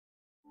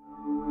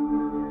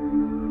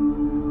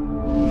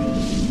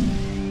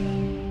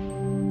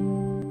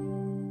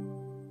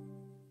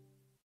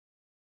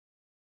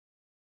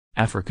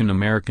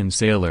African-American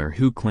sailor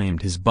who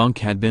claimed his bunk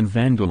had been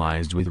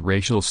vandalized with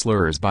racial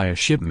slurs by a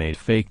shipmate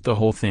faked the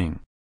whole thing.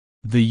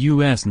 The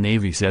U.S.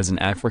 Navy says an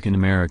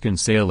African-American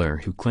sailor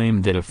who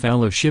claimed that a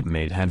fellow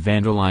shipmate had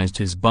vandalized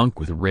his bunk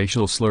with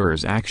racial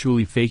slurs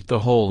actually faked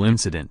the whole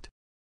incident.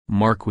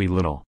 Marquis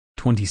Little,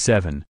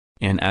 27,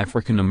 an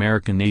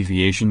African-American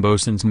aviation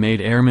bosun's mate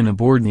airman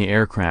aboard the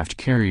aircraft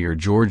carrier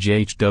George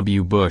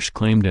H.W. Bush,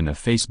 claimed in a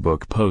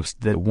Facebook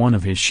post that one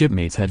of his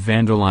shipmates had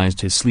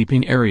vandalized his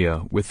sleeping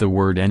area with the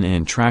word N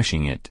and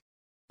trashing it.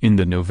 In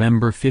the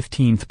November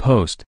 15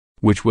 post,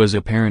 which was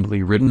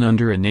apparently written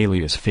under an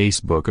alias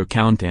Facebook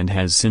account and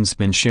has since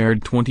been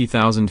shared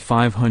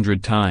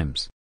 20,500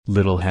 times,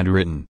 Little had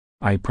written,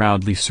 "I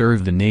proudly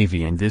serve the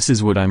Navy and this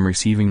is what I'm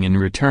receiving in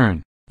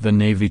return," the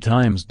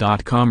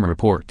NavyTimes.com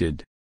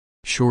reported.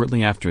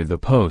 Shortly after the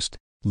post,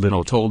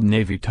 Little told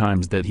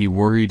NavyTimes that he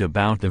worried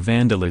about the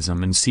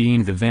vandalism and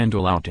seeing the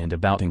vandal out and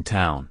about in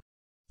town.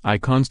 "I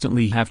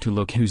constantly have to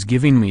look who's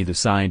giving me the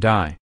side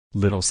eye,"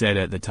 Little said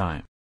at the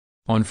time.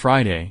 On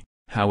Friday,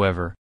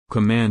 however,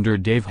 Commander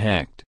Dave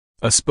Hecht,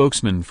 a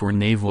spokesman for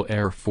Naval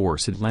Air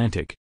Force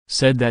Atlantic,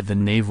 said that the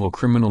Naval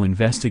Criminal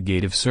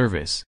Investigative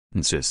Service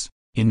 (NCIS)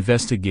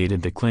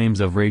 investigated the claims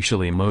of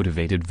racially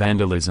motivated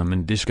vandalism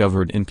and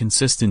discovered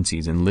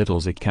inconsistencies in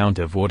Little's account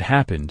of what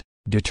happened,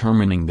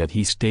 determining that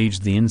he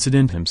staged the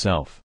incident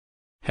himself.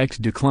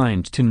 Hecht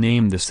declined to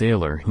name the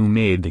sailor who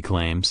made the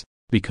claims,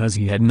 because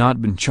he had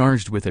not been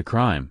charged with a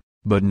crime,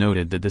 but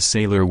noted that the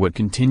sailor would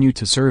continue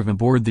to serve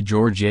aboard the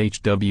George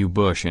H.W.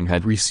 Bush and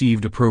had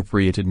received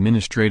appropriate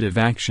administrative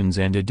actions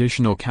and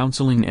additional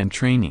counseling and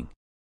training.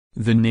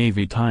 The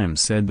Navy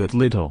Times said that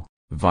Little,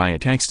 via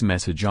text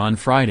message on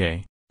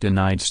Friday,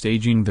 denied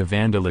staging the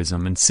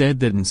vandalism and said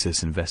that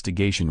NCIS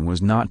investigation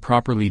was not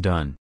properly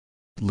done.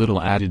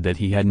 Little added that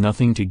he had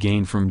nothing to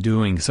gain from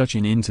doing such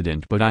an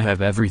incident, but "I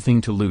have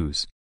everything to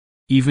lose."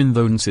 Even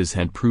though NCIS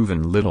had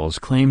proven Little's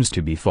claims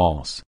to be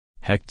false,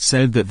 Hecht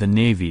said that the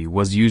Navy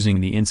was using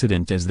the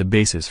incident as the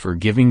basis for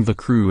giving the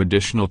crew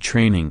additional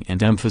training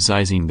and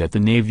emphasizing that the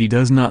Navy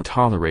does not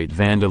tolerate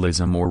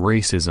vandalism or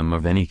racism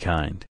of any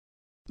kind.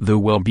 "The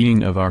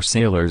well-being of our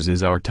sailors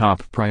is our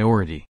top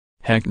priority,"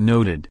 Hecht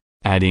noted,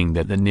 adding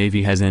that the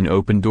Navy has an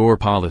open-door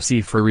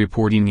policy for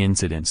reporting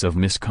incidents of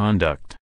misconduct.